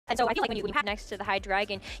And so I feel like when you have next to the High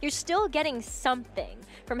Dragon, you're still getting something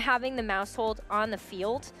from having the mouse hold on the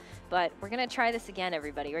field. But we're going to try this again,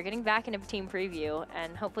 everybody. We're getting back into team preview,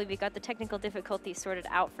 and hopefully we got the technical difficulties sorted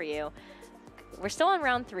out for you. We're still on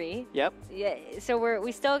round 3. Yep. Yeah, so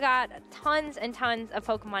we still got tons and tons of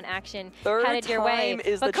Pokemon action Third headed your way. time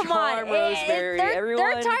is but the come charm, on, Rosemary.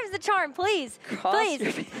 Third time's the charm, please. Cross please.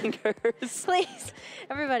 your fingers. Please,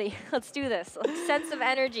 everybody, let's do this. Sense of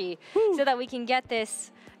energy so that we can get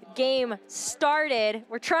this game started.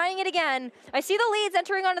 We're trying it again. I see the leads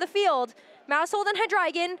entering onto the field. Mousehold and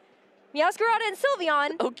Hydreigon, Meowscarada and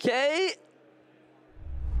Sylveon. Okay.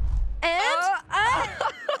 And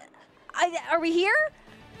are we here?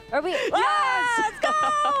 Are we? Yes! Let's go!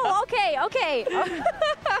 Okay.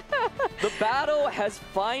 The battle has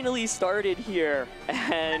finally started here,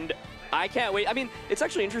 and I can't wait. I mean, it's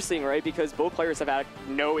actually interesting, right? Because both players have had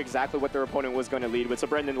know exactly what their opponent was going to lead with. So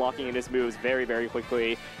Brendan locking in his moves very, very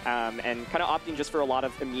quickly, and kind of opting just for a lot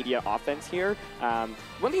of immediate offense here.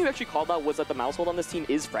 One thing you actually called out was that the mouse hold on this team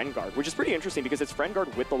is Friend Guard, which is pretty interesting because it's Friend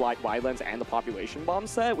Guard with the Wide Lens and the Population Bomb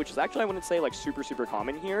set, which is actually, I wouldn't say, like super, super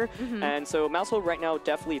common here. And so mouse hold right now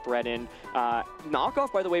definitely threatened.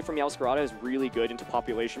 Knockoff, by the way, from Meowscarada is really good into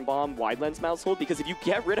Population Bomb, Wide Lens mouse hold, because if you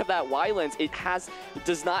get rid of that Wide Lens, it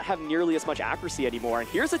does not have nearly as much accuracy anymore. And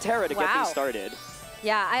here's a Terra to get things started.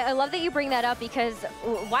 Yeah, I love that you bring that up because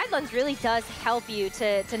Wide Lens really does help you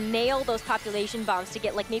to nail those Population Bombs to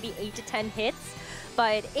get like maybe 8 to 10 hits.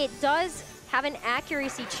 But it does have an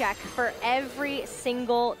accuracy check for every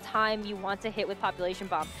single time you want to hit with Population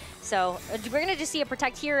Bomb. So we're going to just see a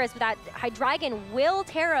Protect here as that Hydreigon will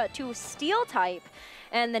Terra to Steel type.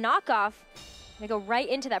 And the knockoff, they go right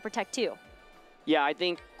into that Protect too. Yeah, I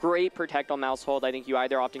think great Protect on mouse hold. I think you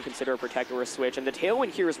either often consider a Protect or a Switch. And the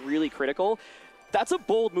Tailwind here is really critical. That's a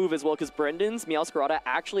bold move as well, because Brendan's Meowscarada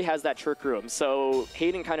actually has that Trick Room. So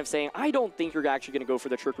Hayden kind of saying, I don't think you're actually going to go for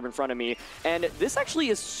the Trick Room in front of me. And this actually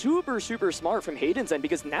is super, super smart from Hayden's end,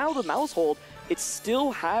 because now the mouse hold, it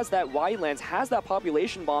still has that Wide Lens, has that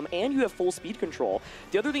Population Bomb, and you have full speed control.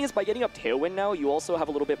 The other thing is by getting up Tailwind now, you also have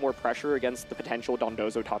a little bit more pressure against the potential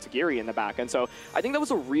Dondozo Tatsugiri in the back. And so I think that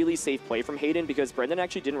was a really safe play from Hayden, because Brendan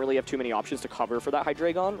actually didn't really have too many options to cover for that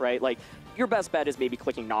Hydreigon, right? Like, your best bet is maybe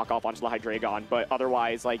clicking Knockoff onto the Hydreigon, but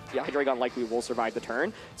otherwise, like, the Hydreigon likely will survive the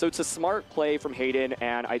turn. So it's a smart play from Hayden,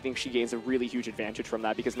 and I think she gains a really huge advantage from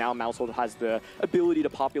that, because now Mousehold has the ability to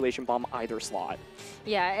Population Bomb either slot.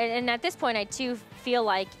 Yeah, and at this point, I too feel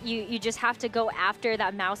like you just have to go after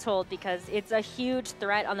that Mousehold, because it's a huge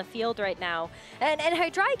threat on the field right now. And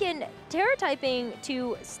Hydreigon, Terra typing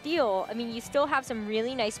to Steel, I mean, you still have some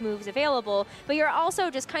really nice moves available, but you're also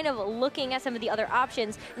just kind of looking at some of the other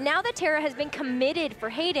options. Now that Terra has been committed for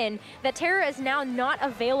Hayden, that Terra is now not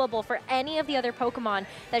available for any of the other Pokemon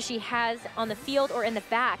that she has on the field or in the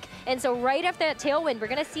back. And so right after that Tailwind, we're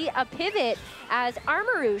going to see a pivot as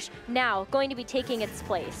Armarouge now going to be taking its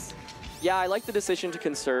place. Yeah, I like the decision to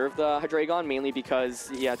conserve the Hydreigon, mainly because,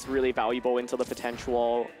 yeah, it's really valuable into the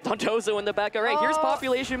potential Dondozo in the back. All right, here's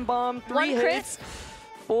Population Bomb. 3 hits.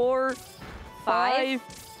 4, 5,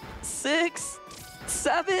 6,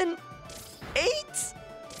 7, 8,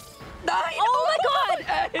 9. Oh my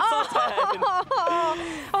god! It's on 10.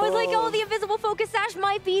 I was like, oh, the invisible focus sash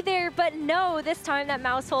might be there, but no, this time that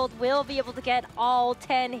Mousehold will be able to get all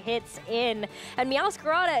 10 hits in. And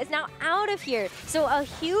Meowscarada is now out of here. So a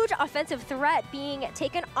huge offensive threat being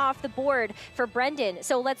taken off the board for Brendan.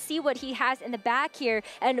 So let's see what he has in the back here.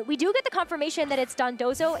 And we do get the confirmation that it's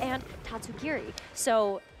Dondozo and Tatsugiri.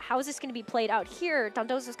 So how is this going to be played out here?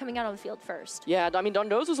 Dondozo's coming out on the field first. Yeah, I mean,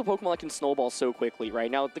 Dondozo's a Pokemon that can snowball so quickly,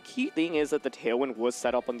 right? Now, the key thing is that the Tailwind was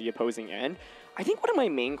set up on the opposing end. I think one of my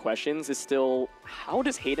main questions is still, how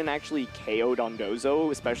does Hayden actually KO Dondozo,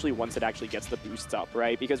 especially once it actually gets the boosts up,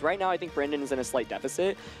 right? Because right now, I think Brendan is in a slight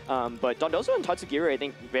deficit, but Dondozo and Tatsugiri, I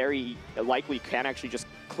think, very likely can actually just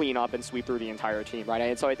clean up and sweep through the entire team, right?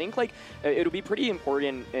 And so I think, like, it'll be pretty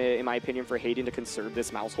important, in my opinion, for Hayden to conserve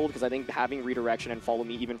this Mousehold, because I think having redirection and follow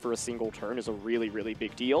me even for a single turn is a really, really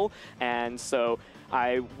big deal. And so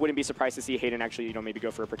I wouldn't be surprised to see Hayden actually, you know, maybe go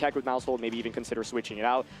for a Protect with Mousehold, maybe even consider switching it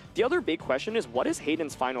out. The other big question is, what is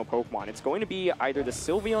Hayden's final Pokemon? It's going to be either the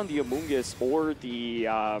Sylveon, the Amoonguss, or the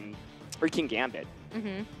or King Gambit. But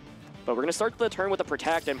we're going to start the turn with a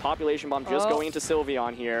Protect and Population Bomb just going into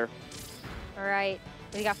Sylveon here. All right,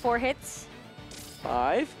 we got 4 hits.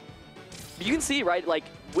 5. You can see, right, like,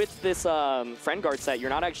 with this Friend Guard set, you're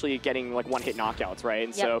not actually getting, like, one-hit knockouts, right?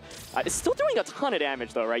 And so it's still doing a ton of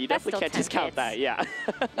damage, though, right? You definitely can't discount that, yeah.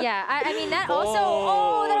 Yeah, I mean, that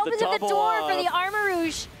also, that opens up the door for the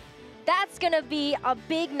Armarouge. That's going to be a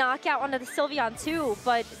big knockout onto the Sylveon too,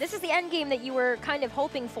 but this is the end game that you were kind of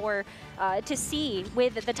hoping for to see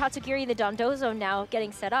with the Tatsugiri and the Dondozo now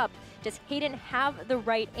getting set up. Does Hayden have the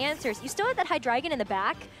right answers? You still have that Hydreigon in the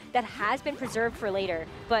back that has been preserved for later,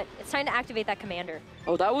 but it's time to activate that Commander.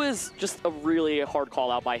 Oh, that was just a really hard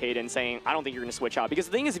call out by Hayden saying, I don't think you're going to switch out. Because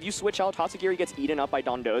the thing is, if you switch out, Tatsugiri gets eaten up by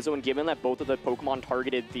Dondozo, and given that both of the Pokemon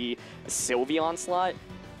targeted the Sylveon slot,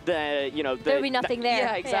 there'll be nothing there.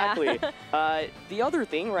 Yeah, exactly. Yeah. The other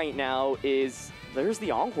thing right now is there's the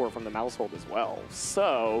Encore from the Mousehold as well.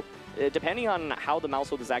 So depending on how the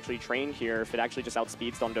Mousehold is actually trained here, if it actually just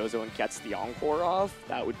outspeeds Dondozo and gets the Encore off,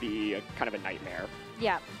 that would be kind of a nightmare.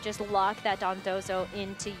 Yeah, just lock that Dondozo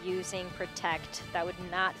into using Protect. That would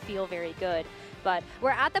not feel very good. But we're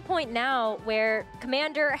at the point now where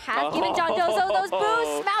Commander has given Dondozo those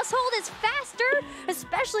boosts. Mousehold is faster,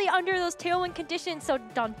 especially under those Tailwind conditions, so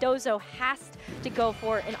Dondozo has to go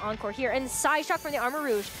for an Encore here. And Side Shock from the Armor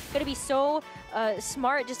Rouge, going to be so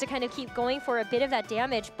smart just to kind of keep going for a bit of that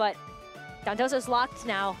damage, but Dondozo's locked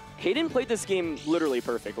now. Hayden played this game literally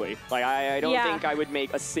perfectly. Like, I don't think I would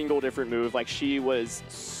make a single different move. Like, she was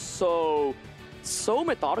so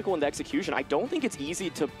methodical in the execution. I don't think it's easy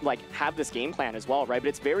to like have this game plan as well, right? But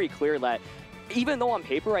it's very clear that even though on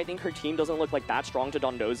paper I think her team doesn't look like that strong to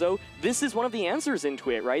Dondozo, this is one of the answers into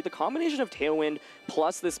it, right? The combination of Tailwind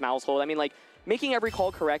plus this Mousehold, I mean, like, making every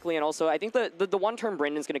call correctly, and also I think the one term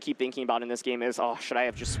Brendan's going to keep thinking about in this game is, oh, should I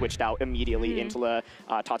have just switched out immediately into the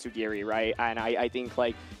Tatsugiri, right? And I think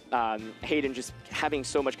like Hayden just having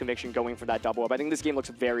so much conviction going for that double up. I think this game looks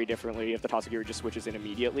very differently if the Tatsugiri just switches in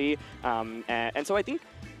immediately. And so I think,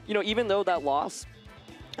 you know, even though that loss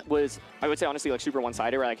was, I would say honestly, like super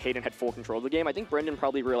one-sided, where like Hayden had full control of the game, I think Brendan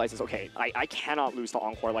probably realizes, okay, I cannot lose to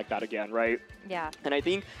Encore like that again, right? Yeah. And I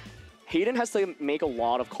think Hayden has to make a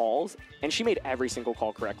lot of calls, and she made every single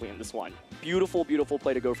call correctly in this one. Beautiful, beautiful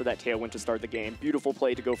play to go for that Tailwind to start the game. Beautiful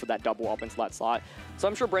play to go for that double up into that slot. So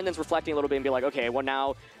I'm sure Brendan's reflecting a little bit and be like, okay, well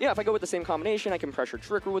now, yeah, if I go with the same combination, I can pressure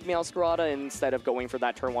Trick Room with Meowscarada instead of going for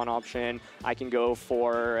that turn 1 option. I can go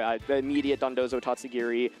for the immediate Dondozo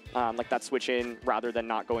Tatsugiri, like that switch in, rather than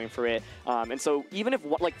not going for it. And so even if,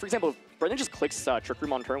 like, for example, if Brendan just clicks Trick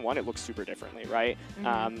Room on turn 1, it looks super differently, right?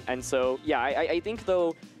 And so, yeah, I think,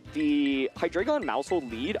 though, the Hydreigon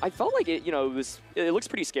Mousehold lead, I felt like it, you know, it looks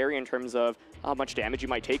pretty scary in terms of how much damage you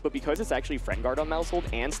might take, but because it's actually Friend Guard on Mousehold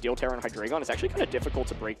and Steel Terror on Hydreigon, it's actually kind of difficult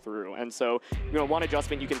to break through. And so, you know, one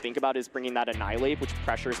adjustment you can think about is bringing that Annihilate, which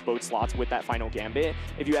pressures both slots with that final Gambit.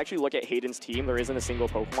 If you actually look at Hayden's team, there isn't a single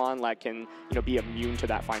Pokemon that can, you know, be immune to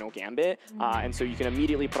that final Gambit. And so you can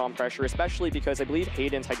immediately put on pressure, especially because I believe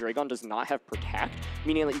Hayden's Hydreigon does not have Protect,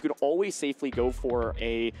 meaning that you could always safely go for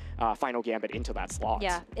a final Gambit into that slot.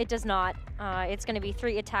 Yeah, it does not. It's going to be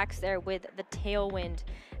 3 attacks there with the Tailwind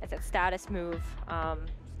as a status move.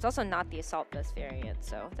 It's also not the Assault Vest variant,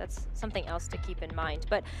 so that's something else to keep in mind.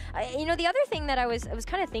 But, you know, the other thing that I was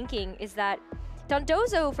kind of thinking is that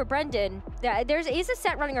Dondozo for Brendan, there is a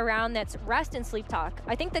set running around that's Rest and Sleep Talk.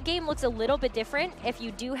 I think the game looks a little bit different if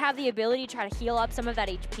you do have the ability to try to heal up some of that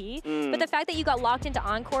HP. But the fact that you got locked into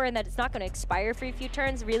Encore and that it's not going to expire for a few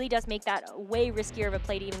turns really does make that way riskier of a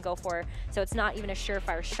play to even go for. So it's not even a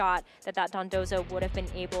surefire shot that Dondozo would have been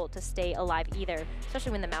able to stay alive either,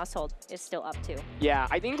 especially when the Mousehold is still up too. Yeah,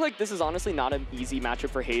 I think like this is honestly not an easy matchup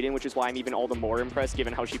for Hayden, which is why I'm even all the more impressed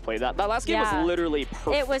given how she played that. That last game was literally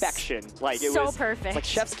perfection. It was perfect. It's like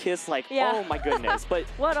chef's kiss, like, oh my goodness. But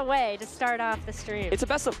what a way to start off the stream. It's a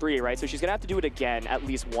best of 3, right? So she's going to have to do it again at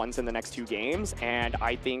least once in the next 2 games. And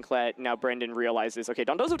I think that now Brendan realizes, okay,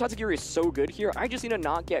 Dondozo Tatsugiri is so good here. I just need to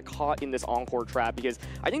not get caught in this Encore trap because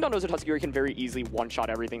I think Dondozo Tatsugiri can very easily one-shot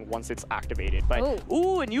everything once it's activated. But,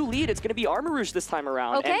 ooh, a new lead. It's going to be Armor Rouge this time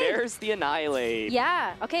around. Okay. And there's the Annihilate.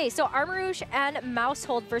 Yeah. Okay, so Armor Rouge and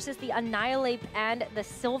Mousehold versus the Annihilate and the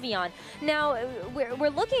Sylveon. Now, we're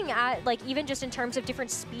looking at, like, even just in terms of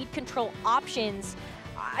different speed control options,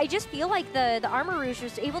 I just feel like the Armor Rouge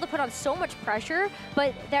was able to put on so much pressure,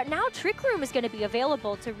 but that now Trick Room is going to be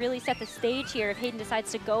available to really set the stage here if Hayden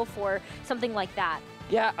decides to go for something like that.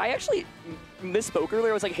 Yeah, I actually misspoke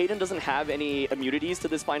earlier. I was like, Hayden doesn't have any immunities to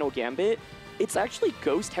this final Gambit. It's actually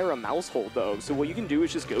Ghost Terra Mousehold, though. So what you can do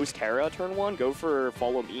is just Ghost Terra turn 1, go for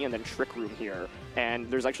Follow Me, and then Trick Room here.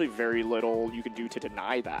 And there's actually very little you can do to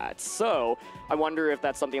deny that. So I wonder if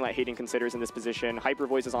that's something that Hayden considers in this position. Hyper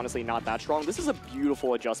Voice is honestly not that strong. This is a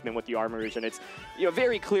beautiful adjustment with the Armor Rouge, and it's, you know,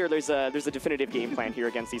 very clear there's a definitive game plan here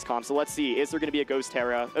against these comps. So let's see, is there going to be a Ghost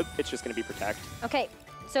Terra? Oh, it's just going to be Protect. Okay.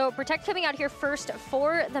 So Protect coming out here first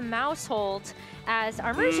for the Mousehold, as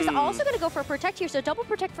Armor Rouge is also going to go for Protect here. So double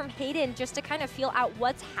Protect from Hayden just to kind of feel out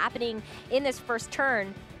what's happening in this first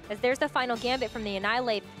turn. as there's the final gambit from the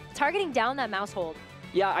Annihilate, targeting down that mouse hold.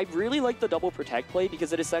 Yeah, I really like the double protect play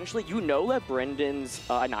because it essentially, you know that Brendan's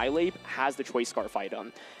Annihilate has the Choice Scarf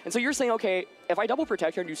item. And so you're saying, okay, if I double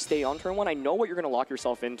protect here and you stay on turn 1, I know what you're going to lock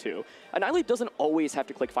yourself into. Annihilate doesn't always have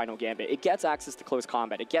to click Final Gambit. It gets access to close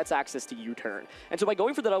combat. It gets access to U-turn. And so by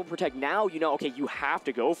going for the double protect now, you know, okay, you have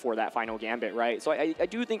to go for that Final Gambit, right? So I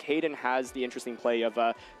do think Hayden has the interesting play of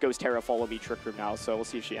Ghost Terra, Follow Me, Trick Room now, so we'll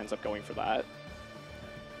see if she ends up going for that.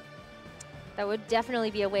 That would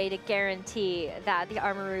definitely be a way to guarantee that the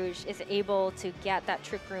Armor Rouge is able to get that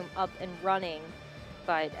Trick Room up and running.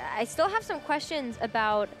 But I still have some questions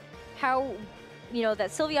about how, you know, that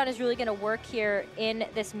Sylveon is really going to work here in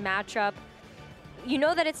this matchup. You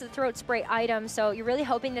know that it's a Throat Spray item, so you're really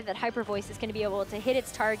hoping that that Hyper Voice is going to be able to hit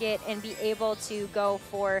its target and be able to go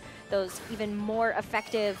for those even more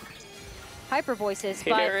effective Hyper Voices.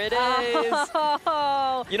 Here it is.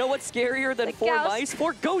 Oh, you know what's scarier than 4 mice?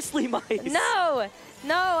 4 ghostly mice.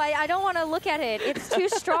 No, I don't want to look at it. It's too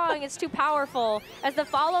strong. It's too powerful. As the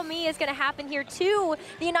Follow Me is going to happen here too.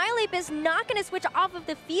 The Annihilate is not going to switch off of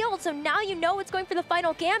the field, so now you know it's going for the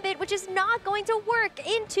Final Gambit, which is not going to work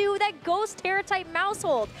into that Ghost Terra type mouse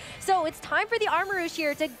hold. So it's time for the Armor Rouge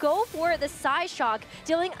here to go for the Size Shock,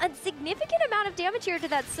 dealing a significant amount of damage here to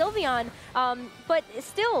that Sylveon. But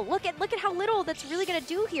still, look at how little that's really going to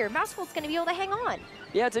do here. Mouse hold's going to be able to hang on.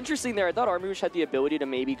 Yeah, it's interesting there. I thought Armor Rouge had the ability to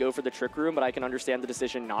maybe go for the Trick Room, but I can understand the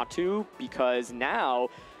decision not to, because now,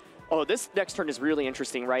 oh, this next turn is really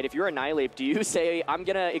interesting, right? If you're Annihilate, do you say, I'm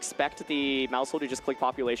going to expect the Mousehold to just click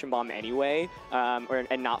Population Bomb anyway,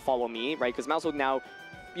 and not Follow Me, right? Because Mousehold now,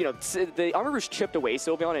 you know, the Armor Rouge chipped away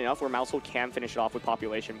Sylveon enough where Mousehold can finish it off with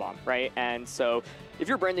Population Bomb, right? And so if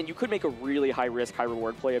you're Brendan, you could make a really high-risk,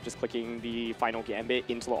 high-reward play of just clicking the Final Gambit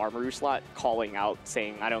into the Armor Rouge slot, calling out,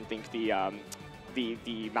 saying, I don't think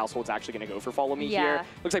the mouse hold's actually going to go for Follow Me here.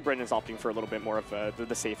 Looks like Brendan's opting for a little bit more of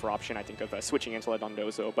the safer option, I think, of switching into a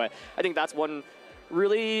Dondozo. But I think that's one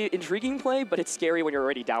really intriguing play, but it's scary when you're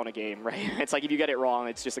already down a game, right? It's like if you get it wrong,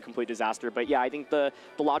 it's just a complete disaster. But yeah, I think the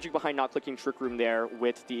logic behind not clicking Trick Room there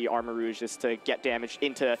with the Armor Rouge is to get damage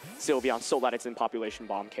into Sylveon so that it's in Population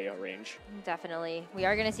Bomb KO range. Definitely. We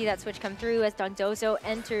are going to see that switch come through as Dondozo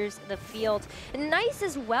enters the field. And nice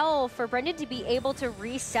as well for Brendan to be able to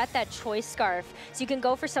reset that Choice Scarf, so you can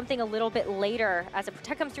go for something a little bit later as a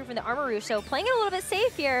Protect comes through from the Armor Rouge. So playing it a little bit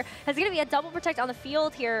safe here. There's going to be a double Protect on the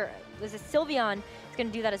field here. There's a Sylveon. It's going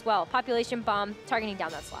to do that as well. Population Bomb, targeting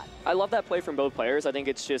down that slot. I love that play from both players. I think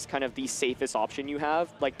it's just kind of the safest option you have.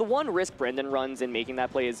 Like, the one risk Brendan runs in making that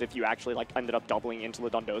play is if you actually, like, ended up doubling into the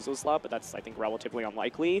Dondozo slot, but that's, I think, relatively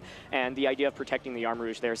unlikely. And the idea of protecting the Armor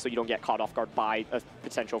Rouge there so you don't get caught off guard by a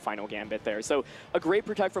potential Final Gambit there. So a great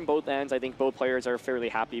protect from both ends. I think both players are fairly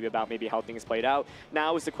happy about maybe how things played out.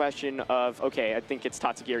 Now is the question of, okay, I think it's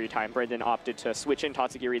Tatsugiri time. Brendan opted to switch in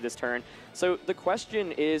Tatsugiri this turn. So the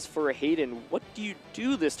question is for Hayden, what do you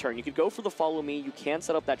do this turn? You could go for the Follow Me. You can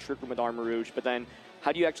set up that Trick Room with Armor Rouge, but then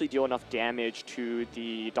how do you actually deal enough damage to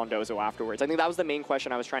the Dondozo afterwards? I think that was the main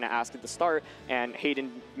question I was trying to ask at the start, and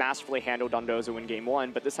Hayden masterfully handled Dondozo in game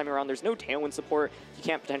 1, but this time around there's no Tailwind support. You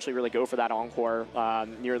can't potentially really go for that Encore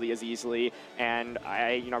nearly as easily, and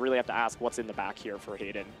I really have to ask what's in the back here for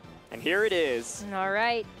Hayden. And here it is. All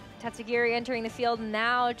right. Tatsugiri entering the field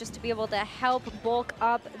now just to be able to help bulk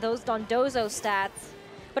up those Dondozo stats.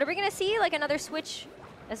 But are we going to see like another switch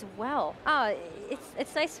as well?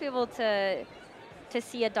 It's nice to be able to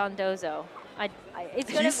see a Dondozo.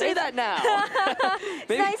 It's gonna you say that now. It's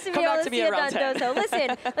nice to be able to see a Dondozo.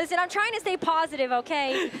 Listen, I'm trying to stay positive,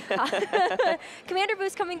 okay? Commander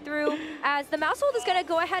Boost coming through as the Mousehold is going to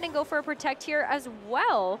go ahead and go for a Protect here as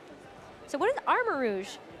well. So what is Armor Rouge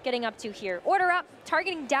getting up to here? Order up,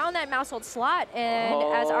 targeting down that Mousehold slot, and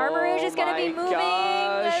as Armor Rouge is going to be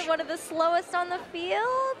moving, one of the slowest on the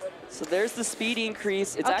field. So there's the speed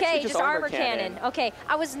increase. It's okay, actually just Armor Cannon. Okay,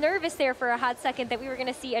 I was nervous there for a hot second that we were going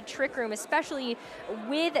to see a Trick Room, especially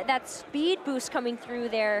with that speed boost coming through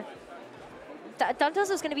there.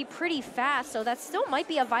 Dondozo is going to be pretty fast, so that still might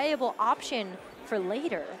be a viable option for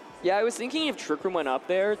later. Yeah, I was thinking if Trick Room went up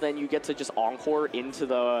there, then you get to just Encore into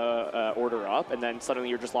the Order Up, and then suddenly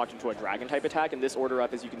you're just locked into a Dragon-type attack, and this Order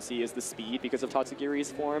Up, as you can see, is the speed because of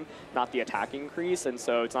Tatsugiri's form, not the attack increase, and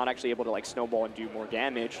so it's not actually able to like snowball and do more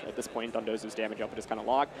damage. At this point, Dondozo's damage output is kind of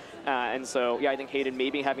locked, and so yeah, I think Hayden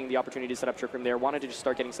maybe having the opportunity to set up Trick Room there, wanted to just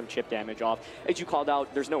start getting some chip damage off. As you called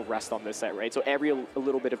out, there's no rest on this set, right? So every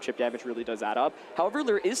little bit of chip damage really does add up. However,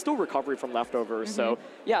 there is still recovery from leftovers, so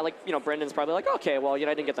yeah, like, Brendan's probably like, okay, well, I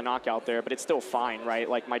didn't get the knockout there, but it's still fine, right?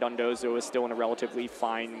 Like, my Dondozo is still in a relatively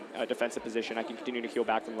fine defensive position. I can continue to heal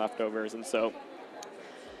back from leftovers, and so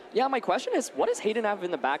Yeah, my question is, what does Hayden have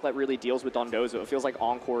in the back that really deals with Dondozo? It feels like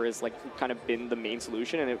Encore has kind of been the main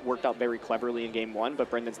solution, and it worked out very cleverly in game 1, but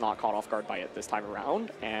Brendan's not caught off guard by it this time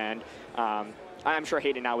around. And I'm sure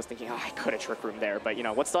Hayden now was thinking, oh, I could have Trick Room there, but you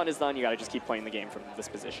know, what's done is done. You got to just keep playing the game from this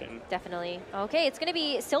position. Definitely. Okay, it's going to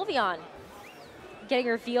be Sylveon getting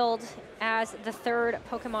revealed as the 3rd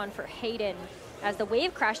Pokemon for Hayden. As the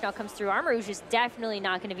Wave Crash now comes through, Armarouge is definitely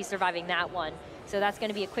not going to be surviving that one. So that's going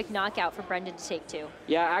to be a quick knockout for Brendan to take too.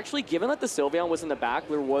 Yeah, actually, given that the Sylveon was in the back,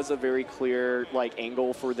 there was a very clear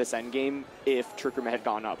angle for this endgame if Trick Room had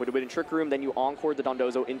gone up. It would have been in Trick Room, then you encored the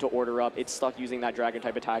Dondozo into Order Up. It's stuck using that Dragon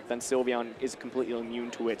type attack. Then Sylveon is completely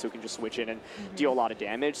immune to it, so it can just switch in and deal a lot of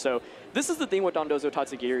damage. So this is the thing with Dondozo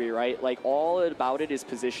Tatsugiri, right? Like, all about it is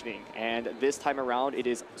positioning. And this time around, it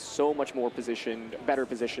is so much more positioned, better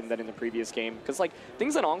positioned than in the previous game. Because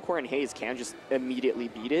things that Encore and Haze can just immediately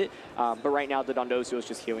beat it. But right now, the Dondozo is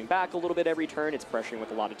just healing back a little bit every turn. It's pressuring with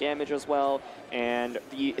a lot of damage as well. And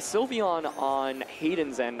the Sylveon on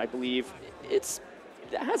Hayden's end, I believe, it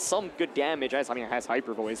has some good damage. I mean, it has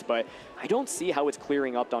Hyper Voice, but I don't see how it's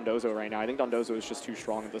clearing up Dondozo right now. I think Dondozo is just too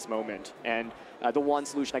strong at this moment. And the one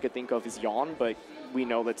solution I could think of is Yawn, but we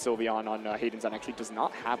know that Sylveon on Hayden's end actually does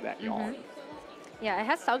not have that Yawn. Yeah, it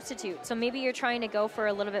has Substitute, so maybe you're trying to go for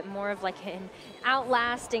a little bit more of an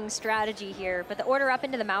outlasting strategy here. But the Order Up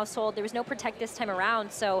into the Mouse Hold, there was no Protect this time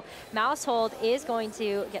around, so Mouse Hold is going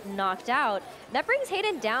to get knocked out. That brings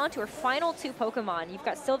Hayden down to her final 2 Pokemon. You've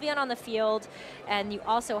got Sylveon on the field, and you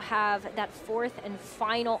also have that 4th and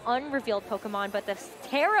final unrevealed Pokemon, but the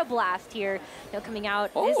Terra Blast here coming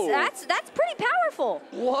out. Oh. That's pretty powerful.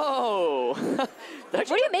 Whoa. What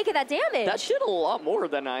do you make of that damage? That shit a lot more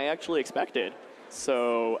than I actually expected.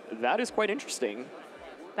 So that is quite interesting.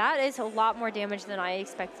 That is a lot more damage than I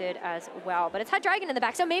expected as well. But it's Hydreigon in the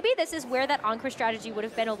back. So maybe this is where that Encore strategy would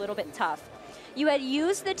have been a little bit tough. You had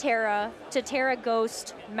used the Terra to Terra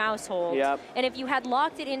Ghost Mouse Hold. Yep. And if you had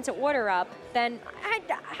locked it into Order Up, then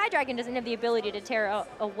Hydreigon doesn't have the ability to Terra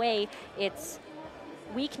away its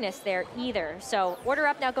weakness there either. So Order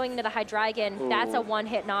Up now going into the Hydreigon. That's a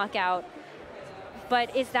one-hit knockout.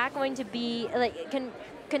 But is that going to be,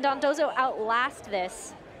 can Dondozo outlast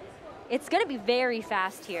this? It's going to be very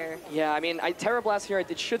fast here. Yeah, I mean, Terra Blast here,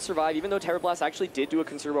 it should survive, even though Terra Blast actually did do a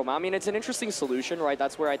considerable amount. I mean, it's an interesting solution, right?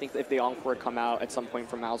 That's where I think if the Encore come out at some point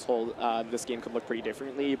from Household, this game could look pretty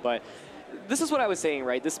differently. But this is what I was saying,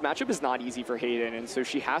 right? This matchup is not easy for Hayden, and so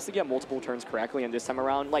she has to get multiple turns correctly, and this time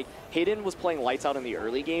around, Hayden was playing lights out in the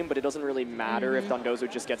early game, but it doesn't really matter if Dondozo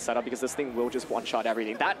just gets set up because this thing will just one-shot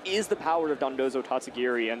everything. That is the power of Dondozo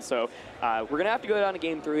Tatsugiri, and so we're going to have to go down to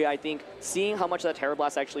Game 3. I think seeing how much that Terra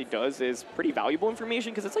Blast actually does is pretty valuable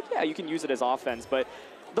information because it's yeah, you can use it as offense, but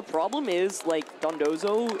the problem is,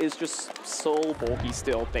 Dondozo is just so bulky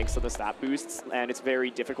still thanks to the stat boosts, and it's very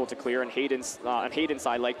difficult to clear. And on Hayden's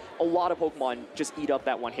side, a lot of Pokemon just eat up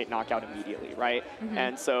that one-hit knockout immediately, right?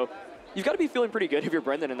 And so you've got to be feeling pretty good if you're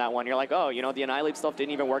Brendan in that one. You're like, oh, the Annihilate stuff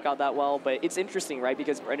didn't even work out that well, but it's interesting, right?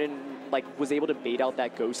 Because Brendan, was able to bait out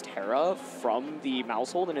that Ghost Terra from the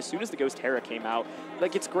Mouse Hold, and as soon as the Ghost Terra came out,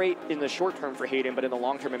 it's great in the short term for Hayden, but in the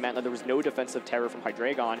long term, it meant that there was no defensive Terra from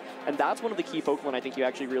Hydreigon, and that's one of the key Pokemon I think you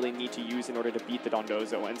actually really need to use in order to beat the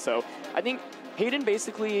Dondozo. And so I think Hayden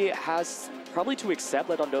basically has probably to accept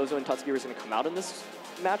that Dondozo and Tatsugiri is going to come out in this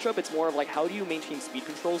matchup. It's more of how do you maintain speed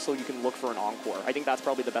control so you can look for an Encore. I think that's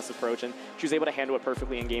probably the best approach, and she was able to handle it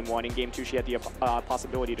perfectly in Game 1. In Game 2, she had the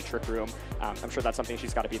possibility to Trick Room. I'm sure that's something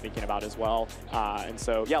she's got to be thinking about as well. And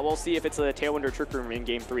so, yeah, we'll see if it's a Tailwind or Trick Room in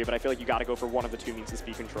Game 3, but I feel like you got to go for one of the 2 means of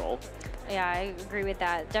speed control. Yeah, I agree with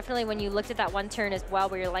that. Definitely when you looked at that one turn as well,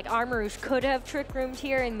 where you're like, Armarouge could have Trick Roomed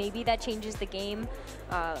here, and maybe that changes the game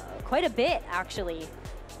quite a bit, actually.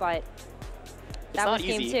 But that was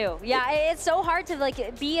Game 2. Yeah, it's so hard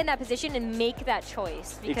to be in that position and make that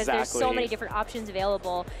choice because there's so many different options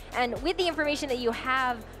available. And with the information that you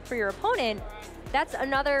have for your opponent, that's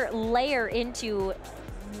another layer into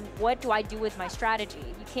what do I do with my strategy.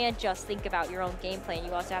 You can't just think about your own game plan.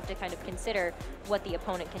 You also have to kind of consider what the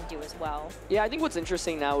opponent can do as well. Yeah, I think what's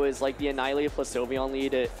interesting now is the Annihilate plus Sylveon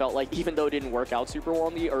lead, it felt like even though it didn't work out super well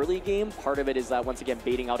in the early game, part of it is that once again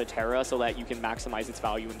baiting out a Terra so that you can maximize its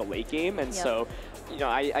value in the late game. And so,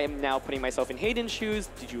 I am now putting myself in Hayden's shoes.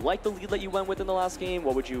 Did you like the lead that you went with in the last game?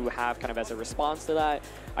 What would you have kind of as a response to that?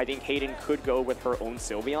 I think Hayden could go with her own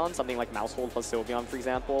Sylveon, something like Mouse Hold plus Sylveon, for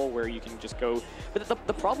example, where you can just go. But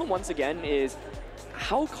the problem once again is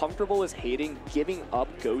how comfortable is Hayden giving up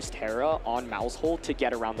Ghost Terra on Mousehold to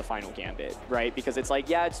get around the final Gambit, right? Because it's like,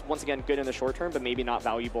 yeah, it's once again good in the short term, but maybe not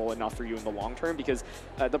valuable enough for you in the long term, because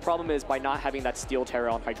the problem is by not having that Steel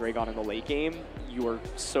Terra on Hydreigon in the late game, you are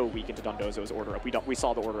so weak into Dondozo's order up. We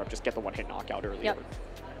saw the order up just get the one-hit knockout earlier. Yep.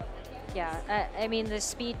 Yeah, I mean, the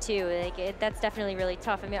speed too, like that's definitely really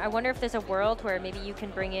tough. I mean, I wonder if there's a world where maybe you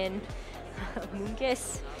can bring in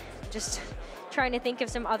Mungus. Just trying to think of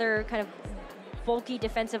some other kind of bulky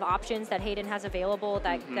defensive options that Hayden has available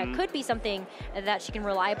that could be something that she can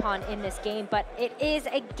rely upon in this game. But it is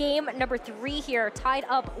a game number 3 here, tied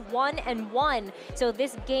up 1-1. So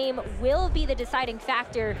this game will be the deciding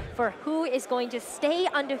factor for who is going to stay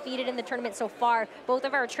undefeated in the tournament so far. Both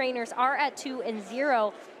of our trainers are at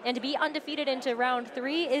 2-0, and to be undefeated into round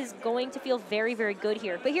 3 is going to feel very, very good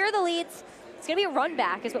here. But here are the leads. It's going to be a run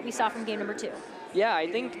back is what we saw from game number 2. Yeah,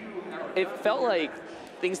 I think it felt like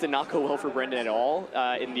things did not go well for Brendan at all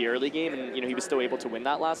in the early game, and he was still able to win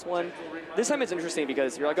that last one. This time it's interesting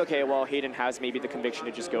because you're like, okay, well, Hayden has maybe the conviction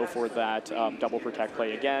to just go for that double protect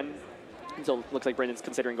play again. So it looks like Brendan's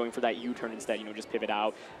considering going for that U-turn instead, just pivot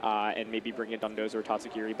out and maybe bring in Dondozo or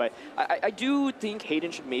Tatsugiri. But I do think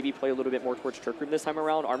Hayden should maybe play a little bit more towards Trick Room this time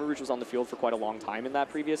around. Armor Rouge was on the field for quite a long time in that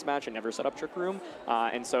previous match and never set up Trick Room.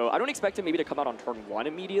 And so I don't expect him maybe to come out on turn 1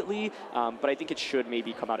 immediately, but I think it should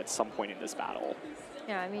maybe come out at some point in this battle.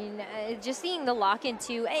 Yeah, I mean, just seeing the lock-in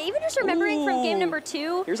too, even just remembering from game number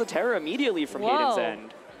 2. Here's a Terra immediately from Hayden's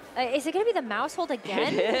end. Is it going to be the Mousehold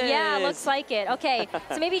again? Yeah, looks like it. Okay,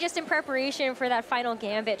 so maybe just in preparation for that final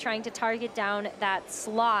Gambit, trying to target down that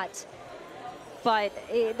slot. But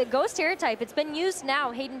the Ghost Terra type, it's been used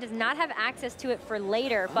now. Hayden does not have access to it for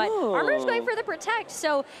later, but Armor's going for the Protect.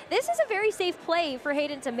 So this is a very safe play for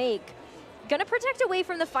Hayden to make. Gonna protect away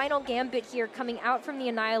from the final Gambit here coming out from the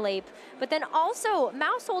Annihilate, but then also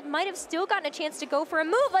Mousehold might have still gotten a chance to go for a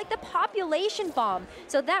move like the Population Bomb.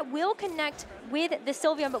 So that will connect with the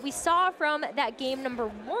Sylveon, but we saw from that game number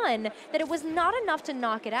 1 that it was not enough to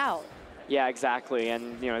knock it out. Yeah, exactly.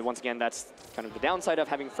 And once again, that's kind of the downside of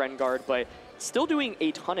having Friend Guard, but still doing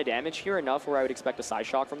a ton of damage here, enough where I would expect a Psy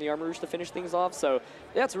Shock from the Armor Rouge to finish things off. So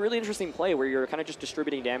yeah, it's a really interesting play where you're kind of just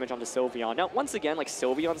distributing damage onto Sylveon. Now, once again, like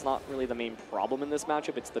Sylveon's not really the main problem in this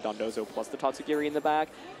matchup. It's the Dondozo plus the Tatsugiri in the back.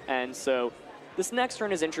 And so this next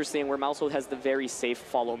turn is interesting where Mousehold has the very safe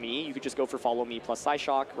Follow Me. You could just go for Follow Me plus Psy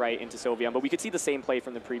Shock right into Sylveon, but we could see the same play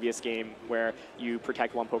from the previous game where you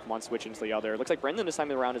protect one Pokemon, switch into the other. It looks like Brendan this time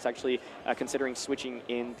around is actually considering switching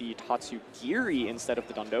in the Tatsugiri instead of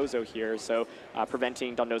the Dondozo here, so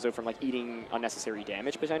preventing Dondozo from eating unnecessary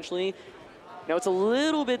damage potentially. Now, it's a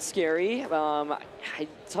little bit scary.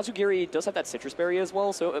 Tatsugiri does have that Citrus Berry as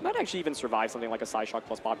well, so it might actually even survive something like a Psy Shock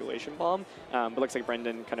plus Population Bomb. But looks like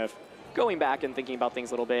Brendan kind of going back and thinking about things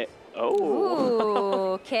a little bit.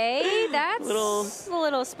 Oh. Ooh, okay, that's a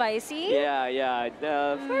little spicy. Yeah.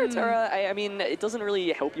 Fire Terra, I mean, it doesn't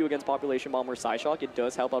really help you against Population Bomb or Psy Shock. It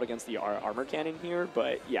does help out against the Armor Cannon here,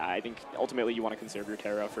 but yeah, I think ultimately you want to conserve your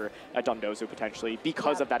Terra for a Dondozo potentially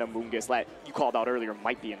because of that Amoonguss that you called out earlier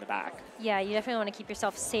might be in the back. Yeah, you definitely want to keep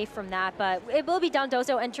yourself safe from that, but it will be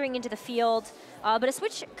Dondozo entering into the field. But a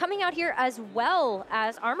switch coming out here as well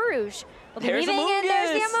as Armor Rouge. There's the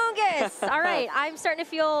Amoonguss. All right, I'm starting to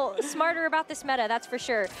feel smarter about this meta, that's for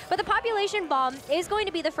sure. But the Population Bomb is going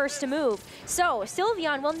to be the first to move. So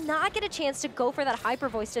Sylveon will not get a chance to go for that Hyper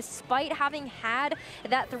Voice despite having had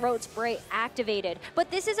that Throat Spray activated.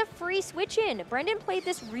 But this is a free switch in. Brendan played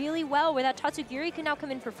this really well where that Tatsugiri can now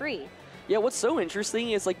come in for free. Yeah, what's so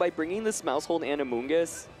interesting is by bringing this Mousehold and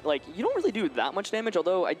Amoonguss, you don't really do that much damage,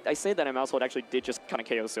 although I say that a Mousehold actually did just kind of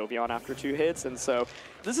KO Sylveon after 2 hits, and so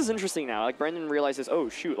this is interesting now. Brendan realizes, oh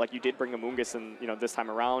shoot, you did bring Amoonguss in, this time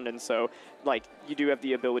around, and so you do have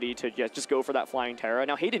the ability to just go for that Flying Terra.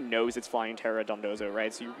 Now Hayden knows it's Flying Terra Dondozo,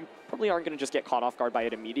 right? So you probably aren't going to just get caught off guard by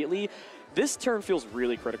it immediately. This turn feels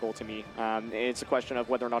really critical to me. It's a question of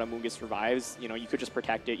whether or not Amoonguss survives. You could just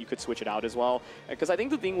protect it, you could switch it out as well. Because I think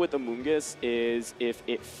the thing with Amoonguss is if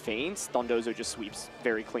it faints, Dondozo just sweeps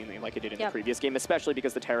very cleanly like it did in the previous game, especially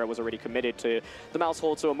because the Terra was already committed to the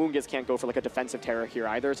Mousehold, so Amoonguss can't go for a defensive Terra here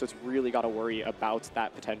either, so it's really got to worry about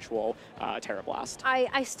that potential Terra Blast.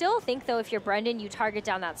 I still think, though, if you're Brendan, you target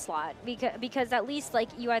down that slot, because at least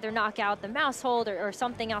you either knock out the Mousehold or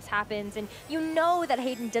something else happens, and you know that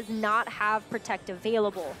Hayden does not have Protect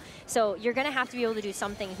available. So you're going to have to be able to do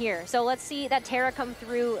something here. So let's see that Terra come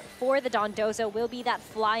through for the Dondozo, will be that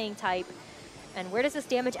flying type. And where does this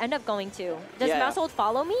damage end up going to? Does Mousehold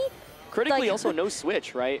follow me? Critically, also no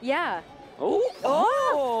switch, right? Yeah.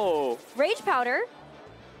 Oh! Rage Powder.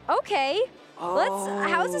 Okay.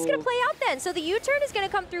 How's this going to play out then? So the U-turn is going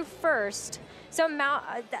to come through first. So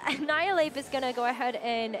Annihilate is going to go ahead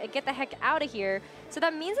and get the heck out of here. So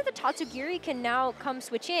that means that the Tatsugiri can now come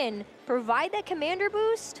switch in, provide that commander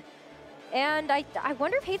boost. And I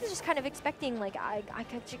wonder if Hayden's just kind of expecting, like, I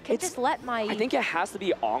could just let my... I think it has to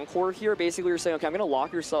be Encore here. Basically, you're saying, okay, I'm going to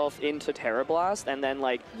lock yourself into Terra Blast, and then,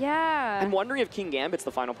 like... Yeah. I'm wondering if King Gambit's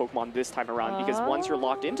the final Pokemon this time around, because once you're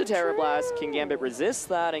locked into Terra Blast, King Gambit resists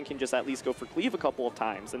that and can just at least go for Cleave a couple of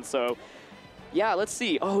times. And so, yeah, let's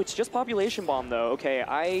see. Oh, it's just Population Bomb, though. Okay,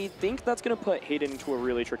 I think that's going to put Hayden into a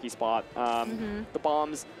really tricky spot. The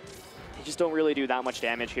bombs... They just don't really do that much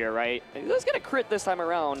damage here, right? It's going to crit this time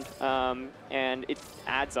around, and it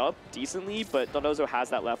adds up decently, but Dondozo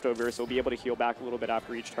has that leftover, so he'll be able to heal back a little bit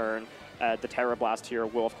after each turn. The Terra Blast here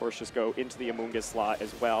will, of course, just go into the Amoonguss slot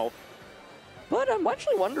as well. But I'm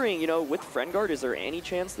actually wondering, you know, with Friend Guard, is there any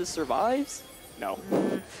chance this survives? No.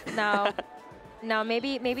 No. No,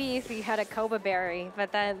 maybe if you had a Koba Berry,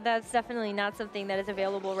 but that's definitely not something that is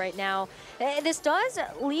available right now. This does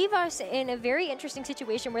leave us in a very interesting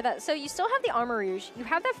situation where so you still have the Armarouge, you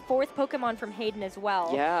have that 4th Pokemon from Hayden as well.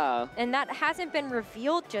 Yeah. And that hasn't been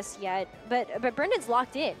revealed just yet, but Brendan's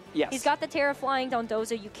locked in. Yes. He's got the Terra Flying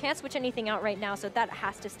Dondozo. You can't switch anything out right now, so that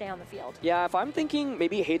has to stay on the field. Yeah, if I'm thinking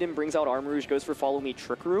maybe Hayden brings out Armarouge, goes for Follow Me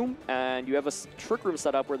Trick Room, and you have a Trick Room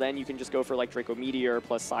set up where then you can just go for like Draco Meteor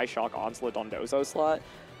plus Psyshock Onslaught Dondozo slot.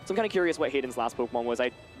 So I'm kind of curious what Hayden's last Pokemon was.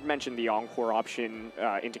 I mentioned the Encore option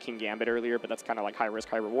into King Gambit earlier, but that's kind of like high risk,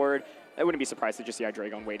 high reward. I wouldn't be surprised to just see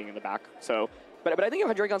Hydreigon waiting in the back. So, but I think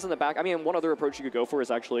if Hydreigon's in the back, I mean, one other approach you could go for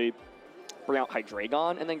is actually bring out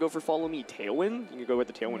Hydreigon and then go for Follow Me Tailwind. You can go with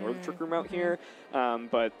the Tailwind or the Trick Room out here.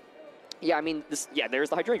 But yeah, I mean, there's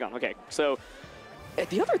the Hydreigon. Okay, so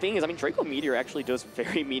the other thing is, I mean, Draco Meteor actually does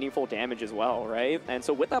very meaningful damage as well, right? And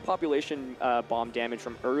so with that Population Bomb damage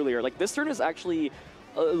from earlier, like this turn is actually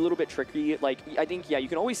a little bit tricky. Like, I think, yeah, you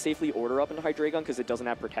can always safely order up into Hydreigon because it doesn't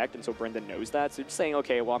have Protect, and so Brendan knows that. So just saying,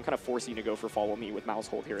 okay, well, I'm kind of forcing you to go for Follow Me with Mouse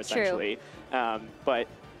Hold here, essentially. But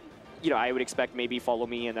you know, I would expect maybe Follow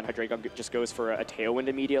Me and then Hydreigon just goes for a Tailwind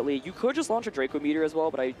immediately. You could just launch a Draco Meteor as well,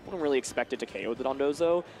 but I wouldn't really expect it to KO the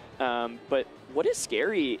Dondozo. But what is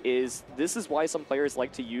scary is this is why some players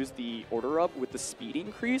like to use the Order Up with the speed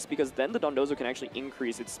increase, because then the Dondozo can actually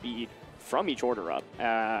increase its speed from each Order Up.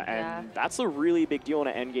 And that's a really big deal in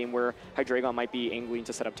an endgame where Hydreigon might be angling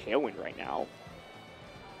to set up Tailwind right now.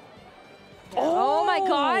 Oh my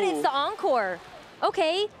god, it's the Encore.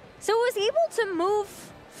 Okay, so it was able to move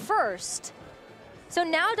first. So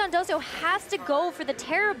now Dondozo has to go for the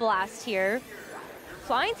Terra Blast here.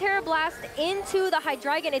 Flying Terra Blast into the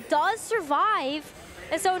Hydreigon. It does survive.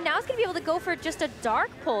 And so now it's going to be able to go for just a Dark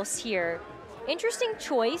Pulse here. Interesting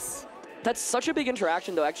choice. That's such a big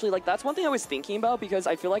interaction, though. Actually, like, that's one thing I was thinking about, because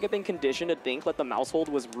I feel like I've been conditioned to think that the Mouse Hold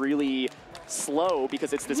was really slow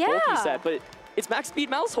because it's this bulky set, but it's max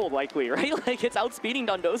speed Mouse Hold likely, right? Like, it's outspeeding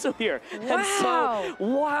Dondozo here. Wow. And so,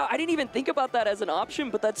 wow, I didn't even think about that as an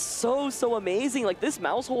option, but that's so amazing. Like, this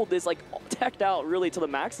Mouse Hold is, like, decked out really to the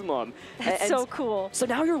maximum. That's so cool. So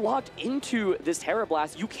now you're locked into this Terra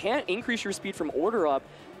Blast. You can't increase your speed from Order Up,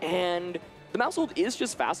 and the Mouse Hold is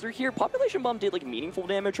just faster here. Population Bomb did, like, meaningful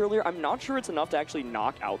damage earlier. I'm not sure it's enough to actually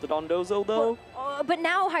knock out the Dondozo, though. But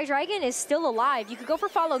now Hydreigon is still alive. You could go for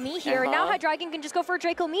Follow Me here, and now Hydreigon can just go for a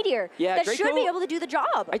Draco Meteor. Yeah, that Draco should be able to do the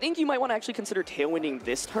job. I think you might want to actually consider Tailwinding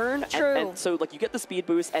this turn. True. And so, like, you get the speed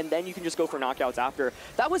boost, and then you can just go for knockouts after.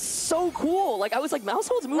 That was so cool. Like, I was like, Mouse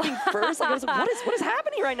Hold's moving first. Like, I was like, what is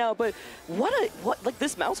happening right now? But like,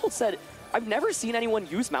 this Mouse Hold said, I've never seen anyone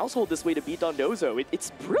use Mouse Hold this way to beat Dondozo.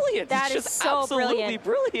 It's brilliant. That it's is just so absolutely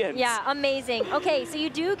brilliant. Yeah, amazing. Okay, so you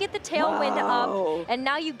do get the Tailwind up, and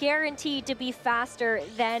now you guaranteed to be faster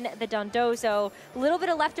than the Dondozo. A little bit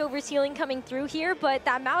of leftovers healing coming through here, but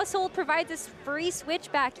that Mouse Hold provides this free switch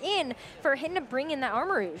back in for him to bring in that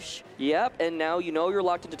Armarouge. Yep, and now you know you're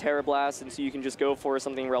locked into Terra Blast, and so you can just go for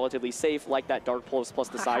something relatively safe like that Dark Pulse plus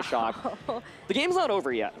the Psyshock. The game's not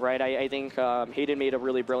over yet, right? I think Hayden made a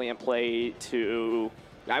really brilliant play to,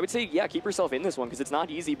 I would say, yeah, keep yourself in this one, because it's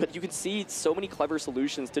not easy, but you can see so many clever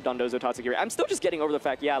solutions to Dondozo Tatsugiri. I'm still just getting over the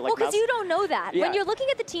fact, yeah, like, well, because you don't know that. Yeah. When you're looking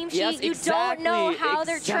at the team sheet, you don't know how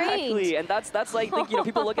they're trained. Exactly, and that's like, you know,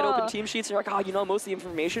 people look at open team sheets and you're like, oh, you know most of the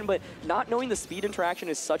information, but not knowing the speed interaction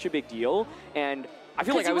is such a big deal, and I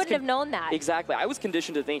feel like I wouldn't have known that. Exactly. I was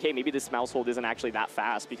conditioned to think, hey, maybe this Mouse Hold isn't actually that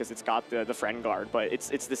fast because it's got the Friend Guard, but it's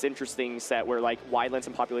this interesting set where, like, Wide Lens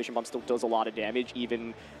and Population Bomb still does a lot of damage,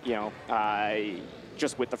 even, you know,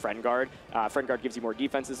 just with the friend guard. Friend guard gives you more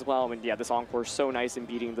defense as well, and yeah, this Encore is so nice in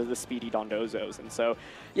beating the speedy Dondozos. And so,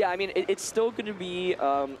 yeah, I mean, it's still going to be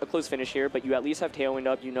a close finish here, but you at least have Tailwind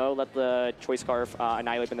up. You know that the Choice Scarf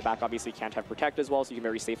Annihilate in the back obviously can't have Protect as well, so you can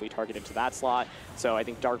very safely target into that slot. So I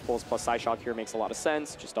think Dark Pulse plus Psyshock here makes a lot of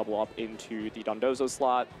sense. Just double up into the Dondozo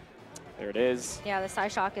slot. There it is. Yeah, the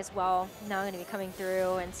Psyshock as well now going to be coming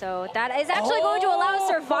through, and so that is actually going to allow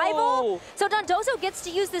survival. So Dondozo gets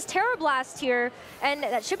to use this Terror Blast here, and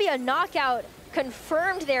that should be a knockout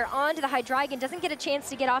confirmed there onto the Hydreigon. Doesn't get a chance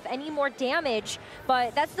to get off any more damage,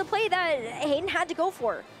 but that's the play that Hayden had to go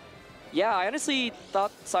for. Yeah, I honestly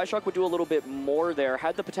thought Psyshock would do a little bit more there.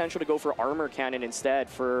 Had the potential to go for Armor Cannon instead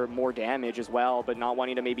for more damage as well, but not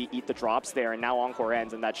wanting to maybe eat the drops there, and now Encore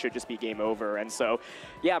ends, and that should just be game over. And so,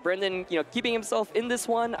 yeah, Brendan, you know, keeping himself in this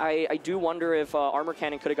one, I do wonder if Armor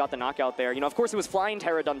Cannon could have got the knockout there. You know, of course, it was Flying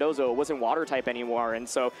Terra Dondozo. It wasn't Water type anymore, and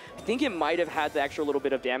so I think it might have had the extra little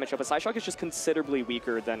bit of damage up, but Psyshock is just considerably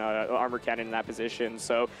weaker than Armor Cannon in that position.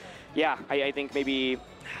 So, yeah, I think maybe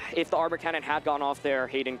if the Armor Cannon had gone off there,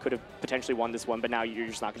 Hayden could have potentially won this one, but now you're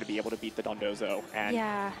just not going to be able to beat the Dondozo. And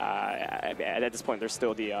at this point, there's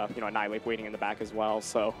still the you know, Annihilate waiting in the back as well.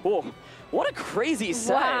 So, whoa, what a crazy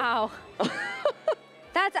set! Wow.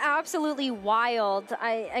 That's absolutely wild.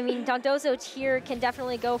 I mean, Dondozo here can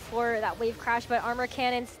definitely go for that Wave Crash, but Armor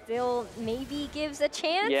Cannon still maybe gives a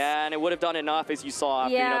chance. Yeah, and it would have done enough, as you saw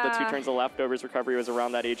after you know, the 2 turns of leftovers. Recovery was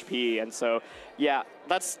around that HP, and so yeah,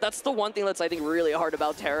 that's the one thing that's I think really hard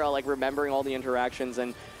about Terra, like remembering all the interactions.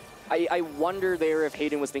 And I wonder there if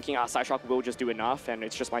Hayden was thinking, Psyshock will just do enough, and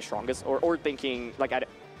it's just my strongest, or thinking like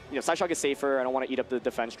you know, Psyshock is safer. I don't want to eat up the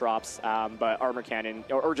defense drops, but Armor Cannon,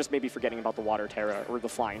 or just maybe forgetting about the Water Terra or the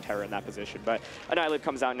Flying Terra in that position. But Annihilate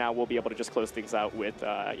comes out now. We'll be able to just close things out with,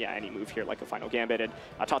 yeah, any move here like a Final Gambit. And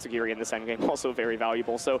Tatsugiri in this endgame also very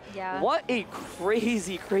valuable. So what a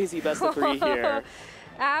crazy, crazy best of 3 here.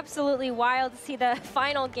 Absolutely wild to see the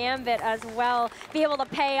Final Gambit as well be able to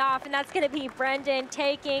pay off, and that's going to be Brendan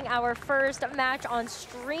taking our first match on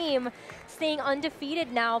stream, staying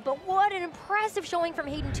undefeated now. But what an impressive showing from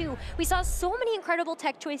Hayden too. We saw so many incredible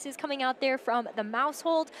tech choices coming out there from the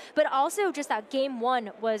Mousehold, but also just that game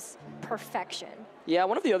 1 was perfection. Yeah,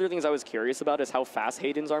 one of the other things I was curious about is how fast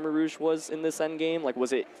Hayden's Armor Rouge was in this endgame. Like,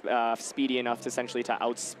 was it speedy enough to essentially to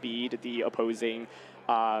outspeed the opposing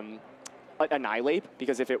Annihilate?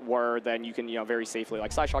 Because if it were, then you can, you know, very safely like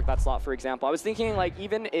Psyshock that slot, for example. I was thinking, like,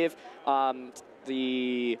 even if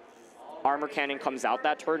the Armor Cannon comes out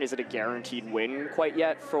that turn, is it a guaranteed win quite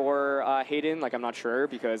yet for Hayden? Like, I'm not sure,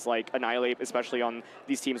 because like Annihilate, especially on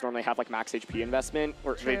these teams, normally have like max HP investment,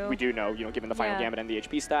 or we do know, you know, given the Final Gambit and the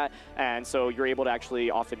HP stat, and so you're able to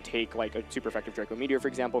actually often take like a super effective Draco Meteor, for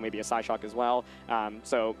example, maybe a Psyshock as well.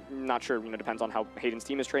 So not sure, you know, depends on how Hayden's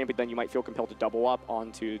team is trained, but then you might feel compelled to double up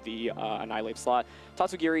onto the Annihilate slot.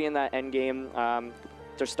 Tatsugiri in that end game,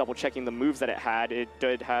 just double checking the moves that it had. It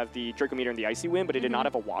did have the Draco Meteor and the Icy Wind, but it did not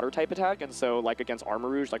have a water type attack. And so like against Armor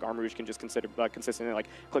Rouge, like Armor Rouge can just consistently like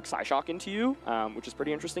click Psyshock into you, which is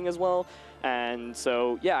pretty interesting as well. And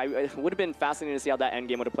so yeah, it would have been fascinating to see how that end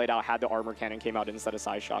game would have played out had the Armor Cannon came out instead of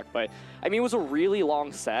Psyshock. But I mean, it was a really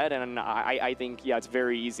long set, and I think, yeah, it's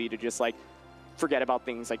very easy to just like forget about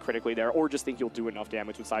things like critically there, or just think you'll do enough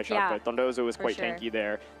damage with Psyshock. But Dondozo is quite tanky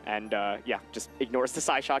there, and yeah, just ignores the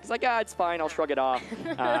Psyshock. It's like, yeah, it's fine, I'll shrug it off.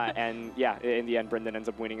 And yeah, in the end, Brendan ends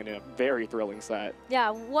up winning in a very thrilling set. Yeah,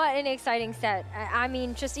 what an exciting set. I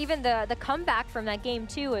mean, just even the comeback from that game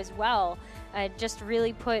too as well, just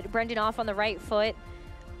really put Brendan off on the right foot.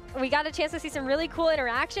 We got a chance to see some really cool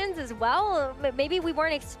interactions as well. Maybe we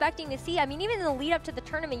weren't expecting to see. I mean, even in the lead up to the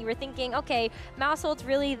tournament, you were thinking, okay, Mousehold's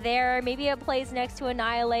really there. Maybe it plays next to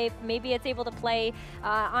Annihilate. Maybe it's able to play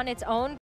on its own.